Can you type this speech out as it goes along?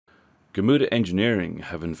Gamuda Engineering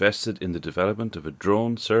have invested in the development of a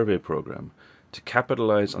drone survey program to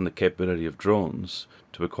capitalize on the capability of drones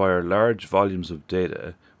to acquire large volumes of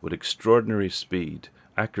data with extraordinary speed,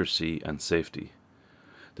 accuracy and safety.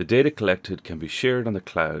 The data collected can be shared on the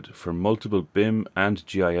cloud for multiple BIM and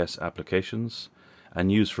GIS applications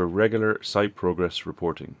and used for regular site progress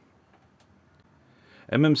reporting.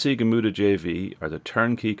 MMC-Gamuda JV are the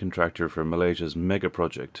turnkey contractor for Malaysia's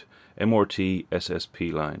megaproject, MRT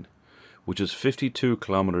SSP Line, which is 52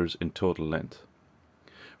 kilometers in total length.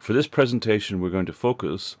 For this presentation, we're going to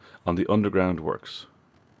focus on the underground works.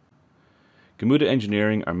 Gamuda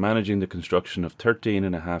Engineering are managing the construction of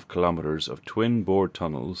 13.5 kilometers of twin bored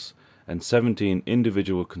tunnels and 17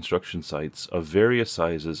 individual construction sites of various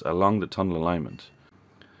sizes along the tunnel alignment.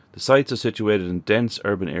 The sites are situated in dense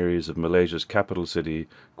urban areas of Malaysia's capital city,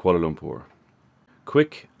 Kuala Lumpur.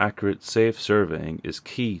 Quick, accurate, safe surveying is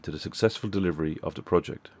key to the successful delivery of the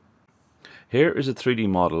project. Here is a 3D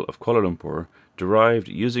model of Kuala Lumpur derived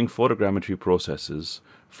using photogrammetry processes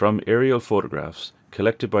from aerial photographs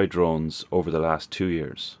collected by drones over the last 2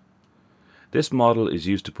 years. This model is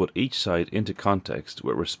used to put each site into context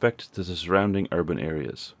with respect to the surrounding urban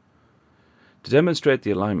areas. To demonstrate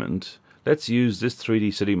the alignment, let's use this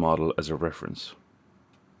 3D city model as a reference.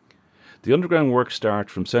 The underground works start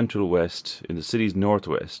from central west in the city's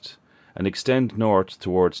northwest and extend north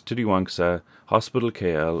towards Titiwangsa, Hospital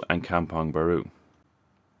KL and Kampong Baru.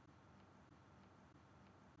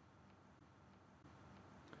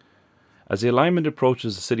 As the alignment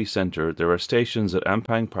approaches the city centre, there are stations at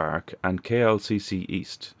Ampang Park and KLCC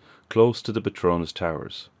East, close to the Petronas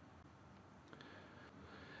Towers.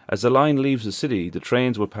 As the line leaves the city, the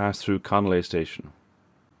trains will pass through Conley Station.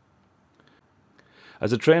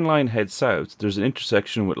 As the train line heads south, there is an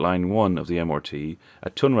intersection with Line 1 of the MRT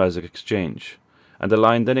at Tun Razak Exchange, and the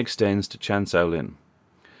line then extends to Chan Sao Lin.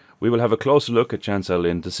 We will have a closer look at Chan Sao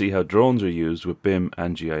Lin to see how drones are used with BIM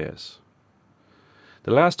and GIS.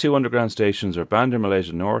 The last two underground stations are Bandar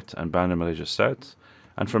Malaysia North and Bandar Malaysia South,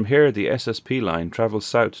 and from here the SSP line travels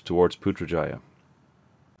south towards Putrajaya.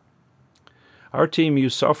 Our team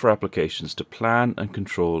used software applications to plan and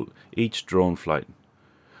control each drone flight.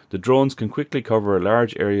 The drones can quickly cover a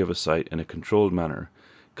large area of a site in a controlled manner,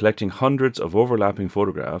 collecting hundreds of overlapping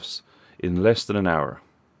photographs in less than an hour.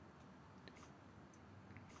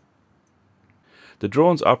 The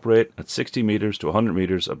drones operate at 60 meters to 100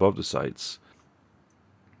 meters above the sites,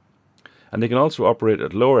 and they can also operate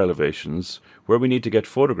at lower elevations where we need to get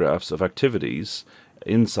photographs of activities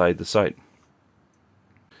inside the site.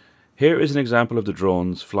 Here is an example of the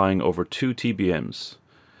drones flying over 2 TBMs.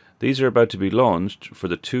 These are about to be launched for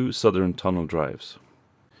the 2 southern tunnel drives.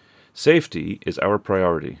 Safety is our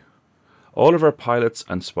priority. All of our pilots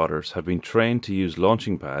and spotters have been trained to use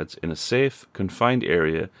launching pads in a safe, confined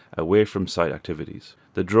area away from site activities.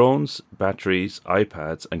 The drones, batteries,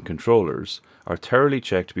 iPads and controllers are thoroughly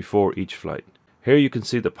checked before each flight. Here you can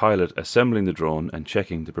see the pilot assembling the drone and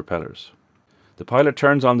checking the propellers. The pilot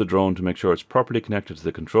turns on the drone to make sure it's properly connected to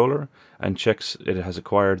the controller and checks it has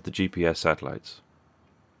acquired the GPS satellites.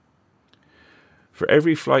 For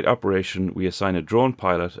every flight operation, we assign a drone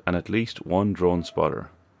pilot and at least 1 drone spotter.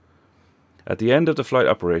 At the end of the flight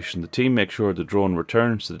operation, the team makes sure the drone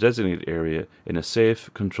returns to the designated area in a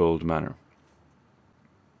safe, controlled manner.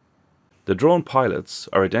 The drone pilots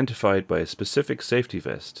are identified by a specific safety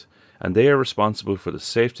vest, and they are responsible for the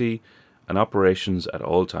safety and operations at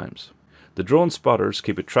all times. The drone spotters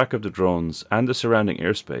keep a track of the drones and the surrounding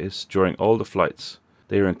airspace during all the flights.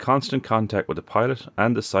 They are in constant contact with the pilot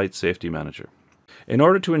and the site safety manager. In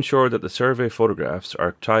order to ensure that the survey photographs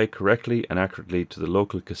are tied correctly and accurately to the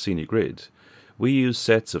local Cassini grid, we use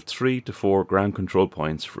sets of 3 to 4 ground control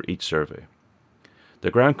points for each survey.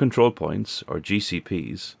 The ground control points, or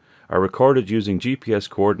GCPs, are recorded using GPS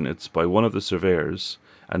coordinates by one of the surveyors,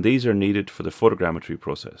 and these are needed for the photogrammetry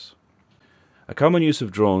process. A common use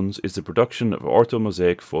of drones is the production of Ortho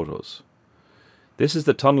mosaic photos. This is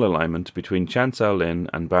the tunnel alignment between Chan Sao Lin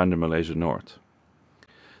and Bandar Malaysia North.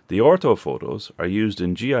 The Ortho photos are used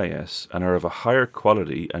in GIS and are of a higher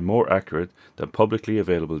quality and more accurate than publicly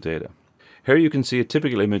available data. Here you can see a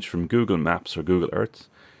typical image from Google Maps or Google Earth,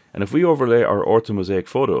 and if we overlay our Ortho mosaic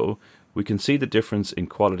photo, we can see the difference in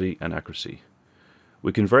quality and accuracy.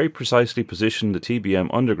 We can very precisely position the TBM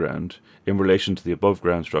underground in relation to the above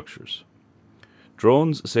ground structures.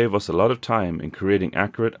 Drones save us a lot of time in creating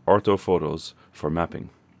accurate ortho photos for mapping.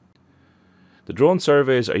 The drone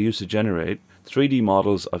surveys are used to generate 3D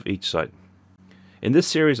models of each site. In this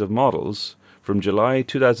series of models, from July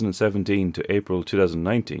 2017 to April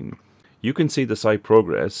 2019, you can see the site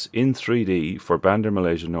progress in 3D for Bandar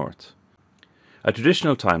Malaysia North. A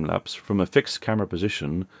traditional time-lapse from a fixed camera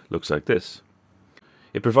position looks like this.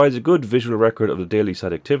 It provides a good visual record of the daily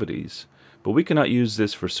site activities, but we cannot use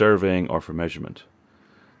this for surveying or for measurement.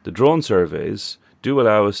 The drone surveys do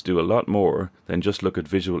allow us to do a lot more than just look at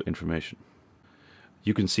visual information.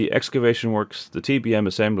 You can see excavation works, the TBM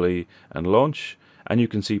assembly and launch, and you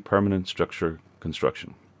can see permanent structure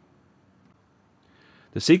construction.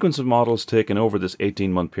 The sequence of models taken over this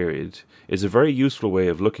 18-month period is a very useful way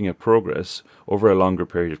of looking at progress over a longer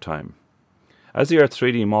period of time. As they are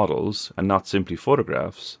 3D models and not simply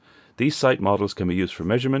photographs, these site models can be used for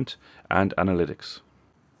measurement and analytics.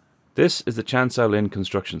 This is the Chan Sao Lin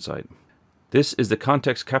construction site. This is the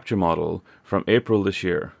context capture model from April this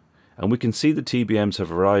year, and we can see the TBMs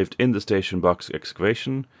have arrived in the station box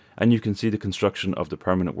excavation, and you can see the construction of the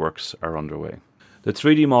permanent works are underway. The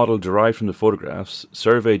 3D model derived from the photographs,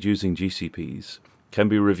 surveyed using GCPs, can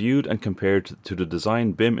be reviewed and compared to the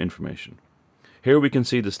design BIM information. Here we can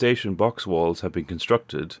see the station box walls have been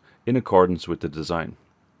constructed in accordance with the design.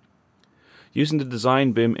 Using the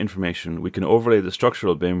design BIM information, we can overlay the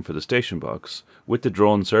structural BIM for the station box with the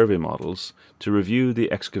drone survey models to review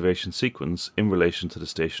the excavation sequence in relation to the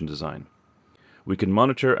station design. We can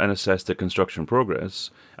monitor and assess the construction progress,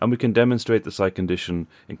 and we can demonstrate the site condition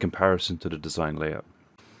in comparison to the design layout.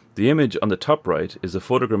 The image on the top right is the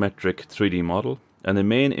photogrammetric 3D model, and the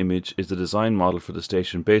main image is the design model for the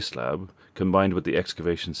station base lab combined with the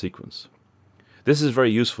excavation sequence. This is very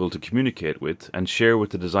useful to communicate with and share with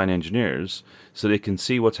the design engineers so they can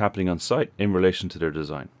see what's happening on site in relation to their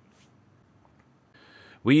design.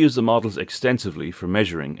 We use the models extensively for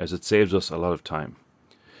measuring as it saves us a lot of time.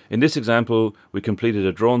 In this example, we completed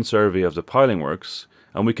a drone survey of the piling works,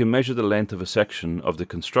 and we can measure the length of a section of the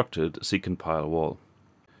constructed secant pile wall.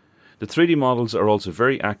 The 3D models are also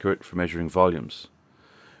very accurate for measuring volumes.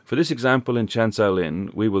 For this example in Chan Sao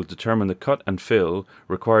Lin, we will determine the cut and fill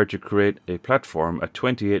required to create a platform at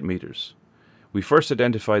 28 meters. We first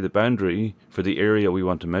identify the boundary for the area we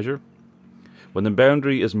want to measure. When the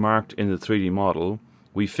boundary is marked in the 3D model,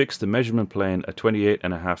 we fix the measurement plane at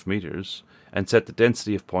 28.5 meters and set the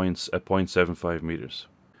density of points at 0.75 meters.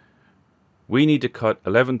 We need to cut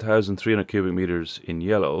 11,300 cubic meters in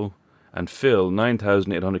yellow and fill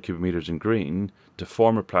 9,800 cubic meters in green to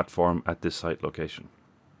form a platform at this site location.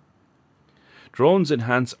 Drones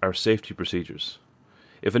enhance our safety procedures.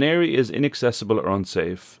 If an area is inaccessible or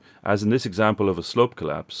unsafe, as in this example of a slope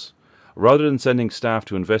collapse, rather than sending staff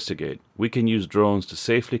to investigate, we can use drones to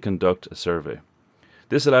safely conduct a survey.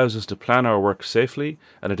 This allows us to plan our work safely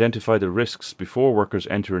and identify the risks before workers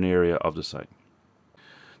enter an area of the site.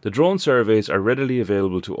 The drone surveys are readily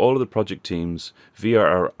available to all of the project teams via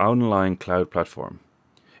our online cloud platform.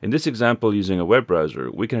 In this example, using a web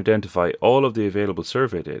browser, we can identify all of the available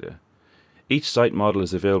survey data. Each site model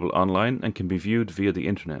is available online and can be viewed via the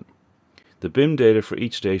internet. The BIM data for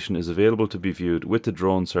each station is available to be viewed with the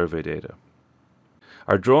drone survey data.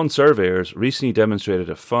 Our drone surveyors recently demonstrated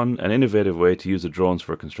a fun and innovative way to use the drones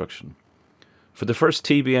for construction. For the first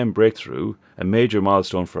TBM breakthrough, a major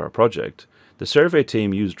milestone for our project, the survey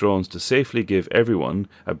team used drones to safely give everyone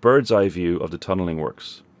a bird's eye view of the tunnelling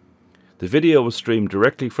works. The video was streamed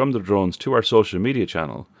directly from the drones to our social media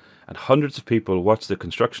channel, and hundreds of people watched the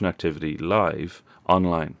construction activity live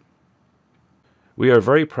online. We are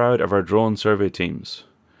very proud of our drone survey teams.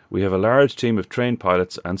 We have a large team of trained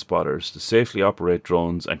pilots and spotters to safely operate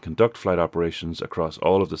drones and conduct flight operations across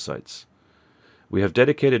all of the sites. We have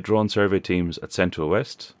dedicated drone survey teams at Central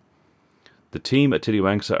West. The team at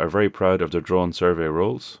Titiwangsa are very proud of their drone survey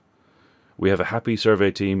roles. We have a happy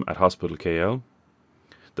survey team at Hospital KL.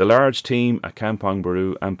 The large team at Kampong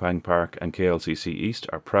Baru, Ampang Park and KLCC East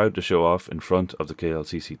are proud to show off in front of the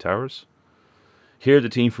KLCC towers. Here the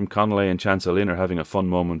team from Conley and Chan Sao Lin are having a fun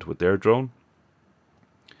moment with their drone.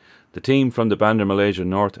 The team from the Bandar Malaysia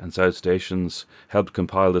North and South stations helped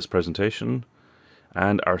compile this presentation,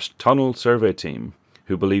 and our tunnel survey team,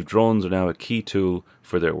 who believe drones are now a key tool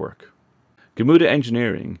for their work. Gamuda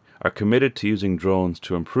Engineering are committed to using drones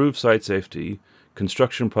to improve site safety,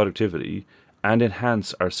 construction productivity, and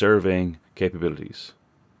enhance our surveying capabilities.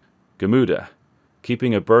 Gamuda,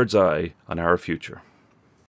 keeping a bird's eye on our future.